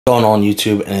Going on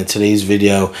YouTube, and in today's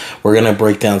video we're going to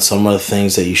break down some of the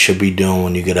things that you should be doing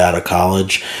when you get out of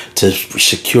college to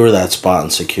secure that spot in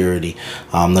security.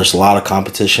 There's a lot of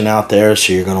competition out there,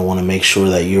 so you're going to want to make sure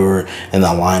that you're in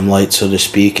the limelight, so to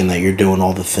speak, and that you're doing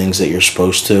all the things that you're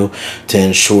supposed to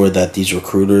ensure that these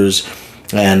recruiters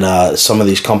and some of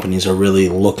these companies are really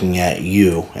looking at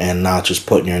you and not just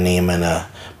putting your name in a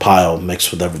pile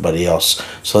mixed with everybody else.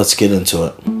 So let's get into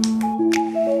it.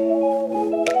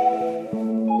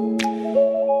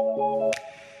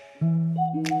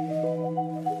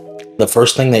 The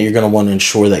first thing that you're going to want to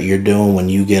ensure that you're doing when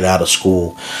you get out of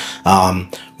school,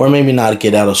 or maybe not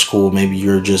get out of school, maybe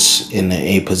you're just in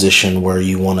a position where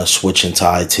you want to switch into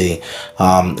IT.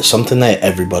 Something that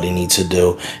everybody needs to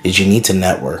do is you need to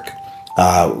network.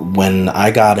 When I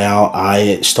got out,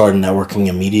 I started networking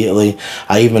immediately.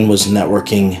 I even was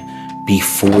networking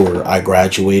before I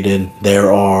graduated.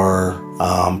 There are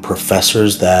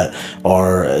professors that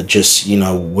are just,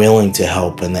 willing to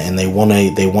help, and they want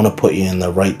to put you in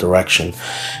the right direction.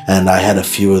 And I had a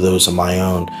few of those of my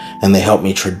own, and they helped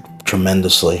me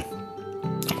tremendously.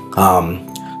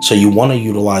 So you want to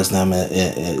utilize them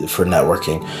for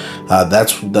networking.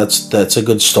 That's a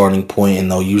good starting point,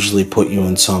 and they'll usually put you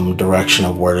in some direction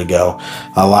of where to go.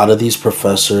 A lot of these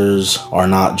professors are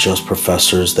not just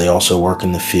professors; they also work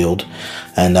in the field,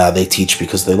 and they teach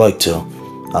because they like to.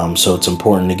 So it's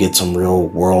important to get some real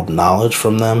world knowledge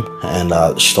from them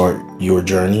and start your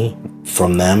journey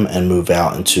from them and move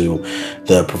out into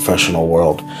the professional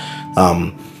world.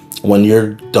 When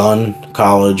you're done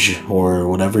college or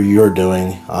whatever you're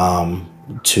doing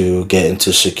to get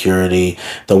into security,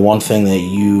 the one thing that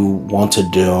you want to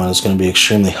do, and it's going to be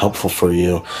extremely helpful for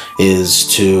you,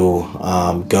 is to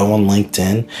go on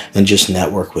LinkedIn and just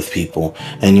network with people.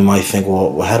 And you might think,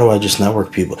 well, how do I just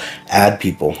network people? Add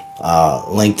people.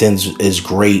 LinkedIn is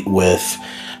great with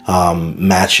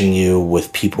matching you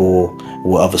with people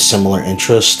of a similar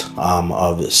interest,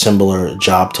 of a similar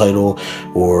job title,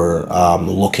 or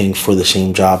looking for the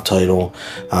same job title.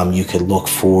 You could look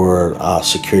for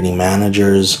security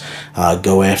managers,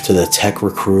 go after the tech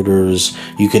recruiters.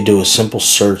 You could do a simple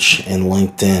search in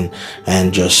LinkedIn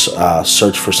and just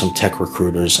search for some tech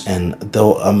recruiters, and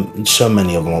so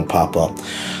many of them will pop up.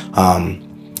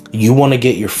 You want to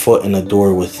get your foot in the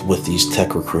door with these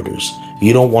tech recruiters.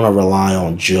 You don't want to rely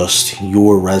on just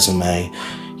your resume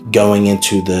going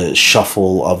into the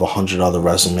shuffle of 100 other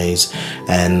resumes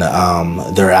and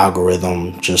their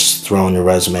algorithm just throwing your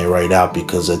resume right out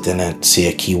because it didn't see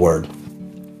a keyword.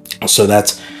 So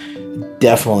that's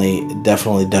definitely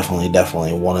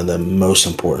one of the most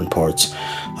important parts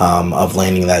of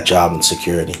landing that job in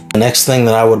security. The next thing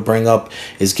that I would bring up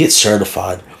is get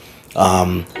certified.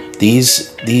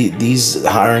 These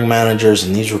hiring managers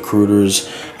and these recruiters,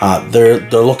 they're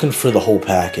looking for the whole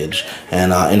package.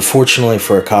 And unfortunately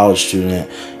for a college student,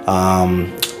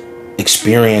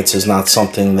 experience is not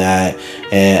something that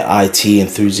an IT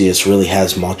enthusiast really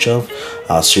has much of.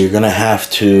 So you're going to have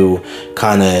to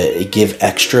kind of give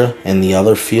extra in the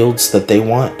other fields that they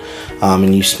want.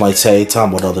 And you might say, hey,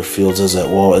 Tom, what other fields is it?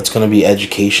 Well, it's going to be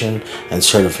education and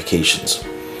certifications.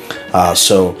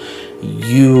 So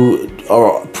you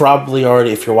are probably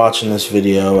already, if you're watching this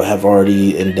video, have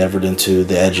already endeavored into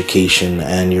the education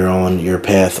and you're on your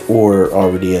path, or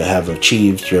already have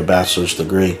achieved your bachelor's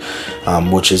degree,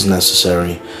 which is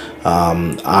necessary.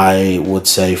 I would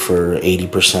say for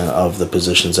 80% of the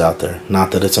positions out there.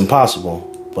 Not that it's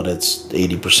impossible, but it's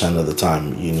 80% of the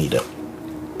time you need it.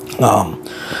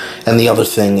 And the other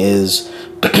thing is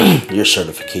your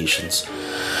certifications.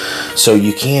 So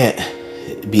you can't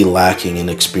be lacking in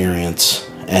experience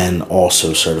and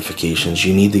also certifications.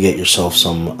 You need to get yourself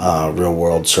some real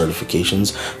world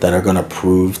certifications that are going to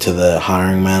prove to the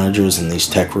hiring managers and these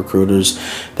tech recruiters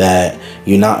that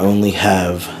you not only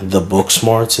have the book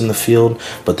smarts in the field,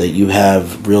 but that you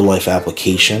have real life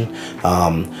application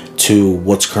to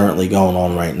what's currently going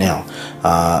on right now.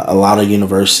 A lot of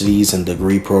universities and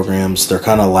degree programs, they're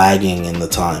kind of lagging in the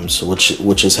times,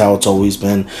 which is how it's always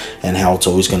been and how it's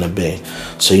always going to be.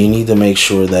 So you need to make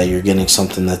sure that you're getting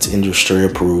something that's industry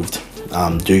approved.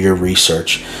 Do your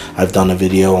research. I've done a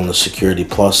video on the Security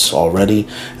Plus already,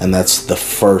 and that's the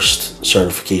first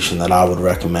certification that I would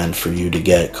recommend for you to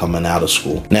get coming out of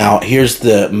school. Now, here's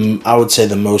I would say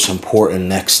the most important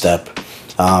next step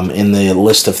in the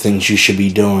list of things you should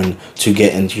be doing to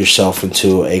get yourself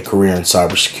into a career in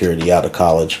cybersecurity out of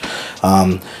college.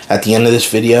 At the end of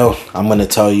this video, I'm going to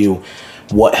tell you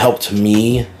what helped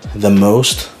me the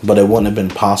most, but it wouldn't have been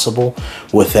possible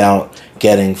without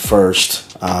getting first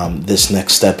this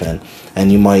next step in.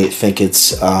 And you might think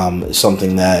it's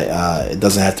something that it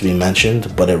doesn't have to be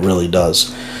mentioned, but it really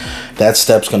does. that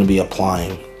step's going to be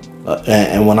applying.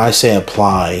 And when I say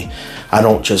apply, I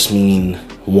don't just mean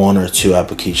 1 or 2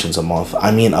 applications a month.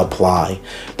 I mean apply.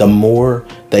 The more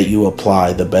that you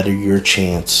apply, the better your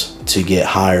chance to get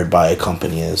hired by a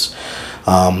company is.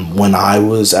 When I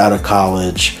was out of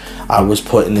college, I was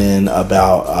putting in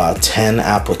about 10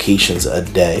 applications a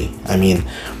day. I mean,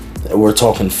 we're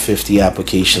talking 50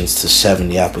 applications to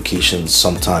 70 applications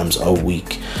sometimes a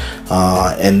week.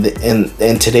 And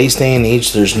in today's day and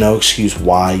age, there's no excuse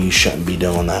why you shouldn't be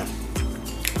doing that.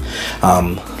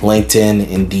 LinkedIn,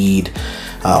 Indeed,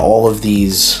 all of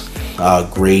these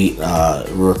great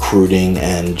recruiting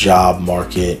and job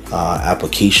market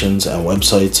applications and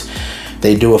websites,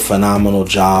 they do a phenomenal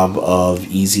job of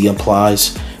easy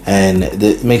applies, and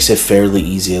it makes it fairly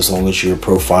easy as long as your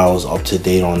profile is up to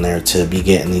date on there to be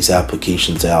getting these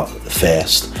applications out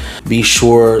fast. Be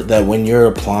sure that when you're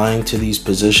applying to these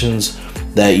positions,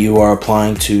 that you are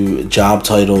applying to job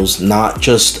titles, not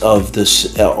just of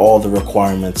this all the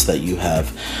requirements that you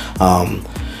have.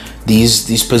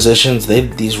 These positions,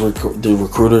 the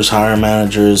recruiters, hiring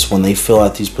managers, when they fill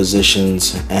out these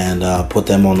positions and put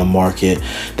them on the market,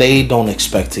 they don't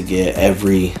expect to get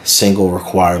every single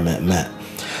requirement met.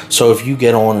 So if you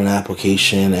get on an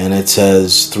application and it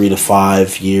says 3 to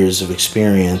 5 years of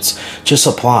experience, just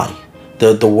apply.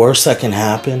 The worst that can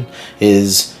happen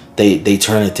is they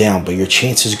turn it down, but your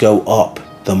chances go up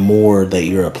the more that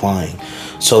you're applying.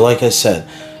 So like I said,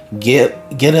 get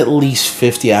at least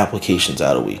 50 applications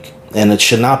out a week, and it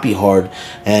should not be hard.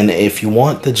 And if you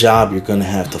want the job, you're gonna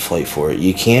have to fight for it.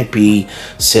 You can't be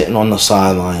sitting on the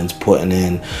sidelines putting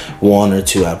in 1 or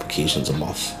 2 applications a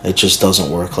month. It just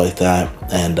doesn't work like that.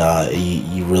 And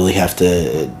you really have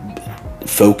to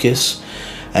focus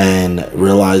and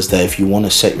realize that if you want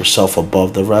to set yourself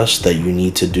above the rest, that you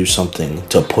need to do something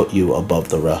to put you above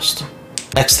the rest.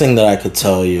 Next thing that I could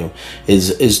tell you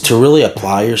is to really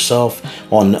apply yourself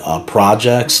on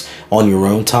projects on your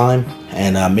own time,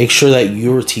 and make sure that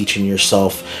you're teaching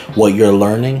yourself what you're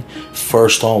learning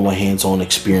first on with hands-on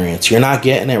experience. You're not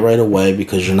getting it right away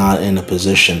because you're not in a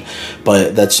position,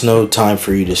 but that's no time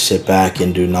for you to sit back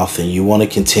and do nothing. You want to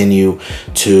continue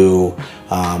to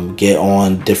get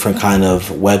on different kind of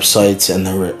websites, and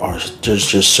there's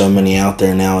just so many out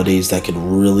there nowadays that could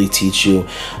really teach you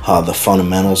the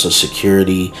fundamentals of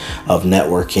security, of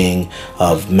networking,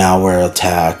 of malware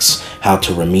attacks, how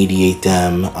to remediate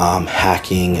them,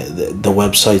 hacking. The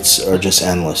websites are just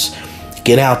endless.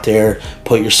 Get out there,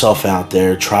 put yourself out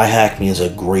there. TryHackMe is a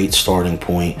great starting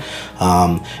point.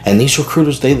 And these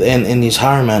recruiters, and these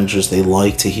hiring managers, they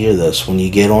like to hear this. When you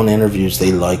get on interviews,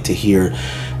 they like to hear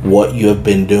what you have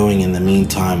been doing in the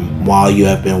meantime while you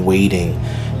have been waiting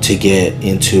to get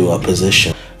into a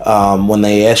position. When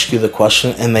they ask you the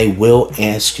question, and they will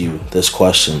ask you this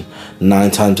question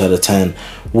 9 times out of 10,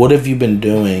 what have you been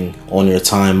doing on your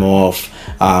time off,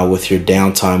 with your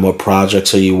downtime? What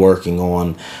projects are you working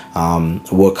on?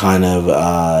 What kind of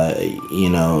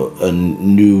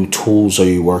new tools are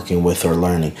you working with or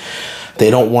learning?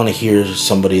 They don't want to hear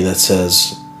somebody that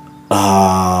says,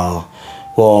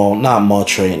 well, not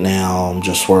much right now, I'm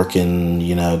just working,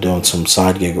 doing some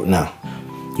side gig. No,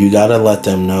 you got to let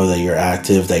them know that you're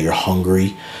active, that you're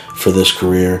hungry for this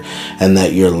career, and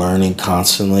that you're learning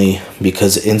constantly.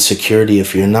 Because insecurity,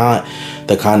 if you're not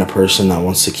the kind of person that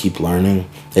wants to keep learning,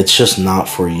 it's just not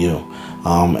for you.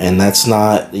 And that's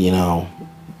not,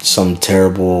 some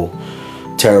terrible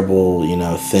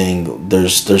thing.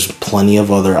 There's plenty of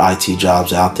other IT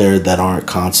jobs out there that aren't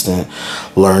constant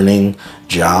learning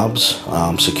jobs.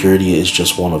 Security is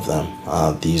just one of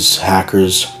them. These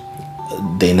hackers,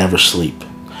 they never sleep,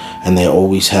 and they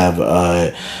always have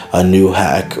a new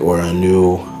hack or a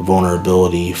new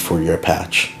vulnerability for your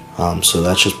patch. So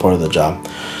that's just part of the job,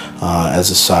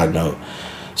 as a side note.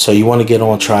 So you want to get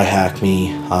on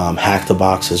TryHackMe.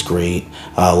 HackTheBox is great.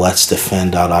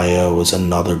 Let'sDefend.io is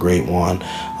another great one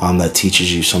that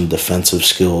teaches you some defensive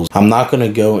skills. I'm not going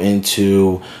to go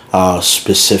into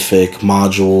specific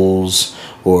modules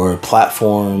or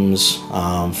platforms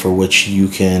for which you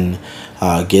can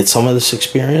get some of this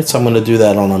experience. I'm going to do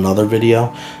that on another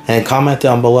video. And comment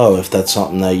down below if that's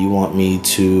something that you want me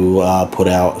to put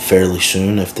out fairly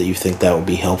soon, if you think that would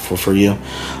be helpful for you.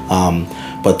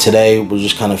 But today we're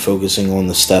just kind of focusing on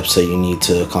the steps that you need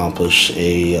to accomplish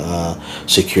a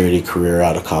security career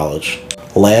out of college.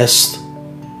 Last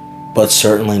but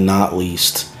certainly not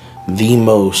least, the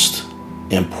most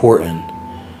important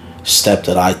step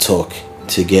that I took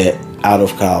to get out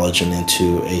of college and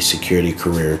into a security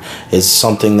career is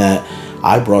something that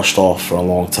I brushed off for a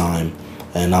long time,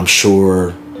 and I'm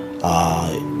sure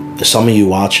some of you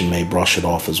watching may brush it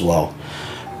off as well.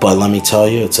 But let me tell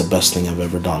you, it's the best thing I've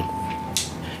ever done.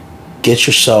 get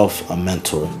yourself a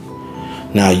mentor.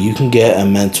 Now, you can get a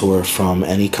mentor from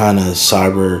any kind of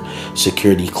cyber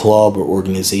security club or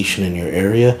organization in your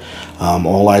area.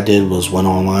 All I did was went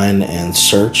online and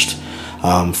searched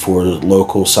for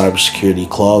local cybersecurity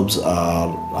clubs.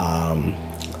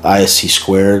 ISC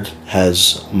Squared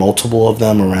has multiple of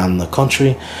them around the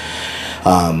country,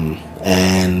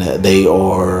 and they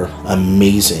are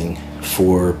amazing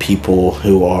for people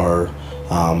who are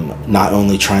not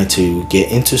only trying to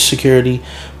get into security,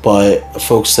 but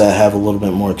folks that have a little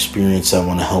bit more experience that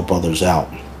want to help others out.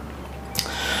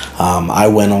 I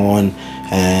went on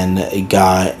and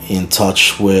got in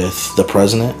touch with the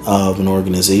president of an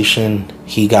organization.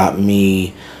 He got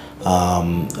me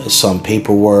some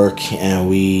paperwork, and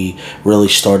we really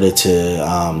started to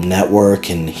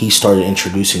network, and he started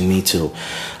introducing me to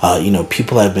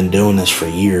people that have been doing this for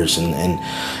years, and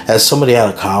as somebody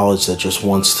out of college that just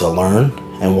wants to learn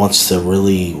and wants to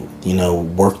really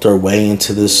work their way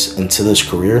into this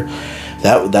career,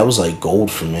 that was like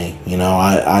gold for me.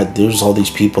 There's all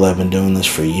these people that have been doing this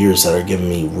for years that are giving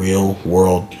me real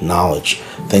world knowledge,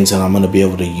 things that I'm going to be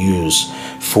able to use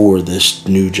for this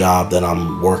new job that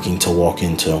I'm working to walk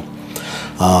into.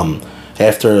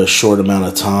 After a short amount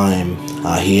of time,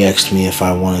 he asked me if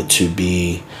I wanted to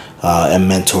be a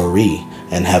mentoree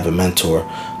and have a mentor.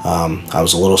 I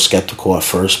was a little skeptical at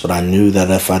first, but I knew that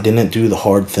if I didn't do the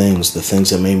hard things, the things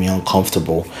that made me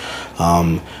uncomfortable,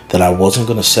 that I wasn't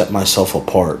going to set myself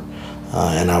apart,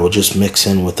 and I would just mix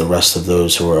in with the rest of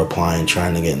those who were applying,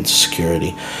 trying to get into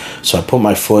security. So I put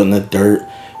my foot in the dirt,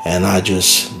 and I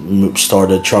just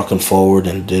started trucking forward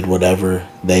and did whatever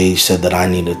they said that I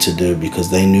needed to do, because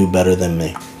they knew better than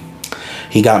me.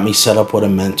 He got me set up with a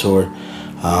mentor.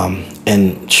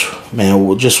 And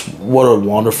man, just what a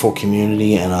wonderful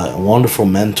community and a wonderful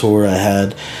mentor I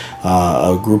had.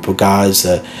 A group of guys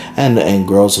that and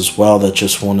girls as well that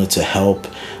just wanted to help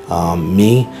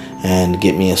me and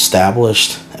get me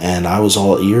established, and I was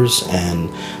all ears, and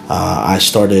I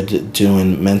started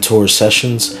doing mentor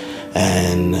sessions,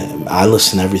 and I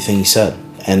listened to everything he said.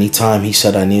 Anytime he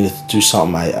said I needed to do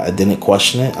something, I didn't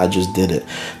question it. I just did it.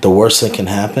 The worst that can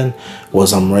happen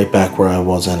was I'm right back where I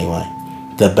was anyway.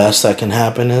 The best that can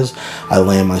happen is I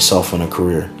land myself in a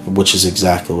career, which is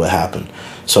exactly what happened.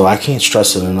 So I can't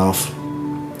stress it enough.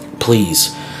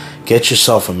 Please, get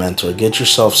yourself a mentor. Get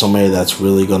yourself somebody that's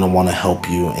really going to want to help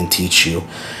you and teach you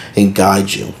and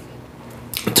guide you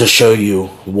to show you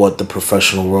what the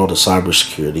professional world of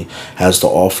cybersecurity has to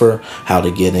offer, how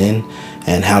to get in,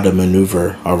 and how to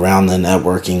maneuver around the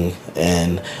networking,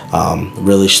 and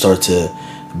really start to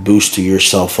boost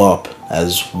yourself up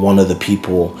as one of the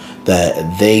people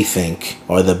that they think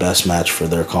are the best match for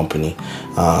their company.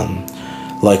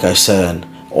 Like I said,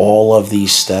 all of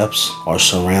these steps are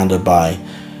surrounded by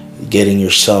getting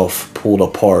yourself pulled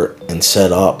apart and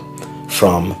set up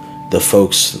from the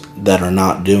folks that are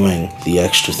not doing the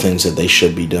extra things that they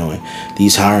should be doing.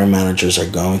 These hiring managers are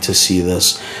going to see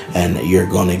this, and you're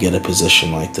going to get a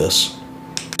position like this.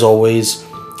 As always,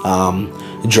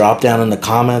 drop down in the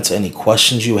comments any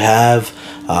questions you have.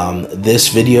 This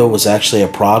video was actually a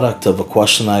product of a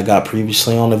question I got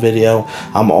previously on a video.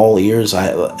 I'm all ears.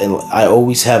 I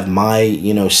always have my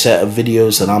set of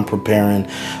videos that I'm preparing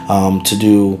to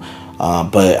do,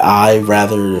 but I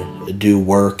rather do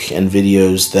work and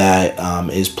videos that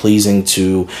is pleasing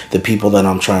to the people that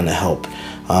I'm trying to help.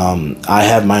 I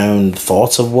have my own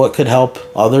thoughts of what could help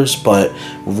others, but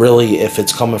really, if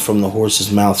it's coming from the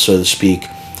horse's mouth, so to speak,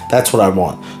 that's what I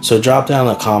want. So drop down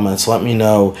in the comments. Let me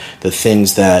know the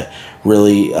things that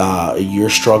really you're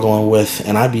struggling with,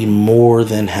 and I'd be more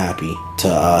than happy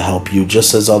to help you,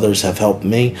 just as others have helped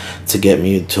me to get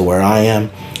me to where I am.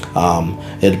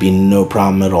 It'd be no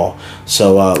problem at all.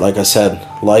 So like I said,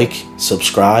 like,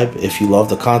 subscribe if you love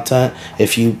the content.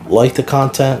 If you like the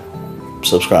content,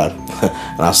 subscribe.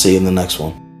 And I'll see you in the next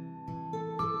one.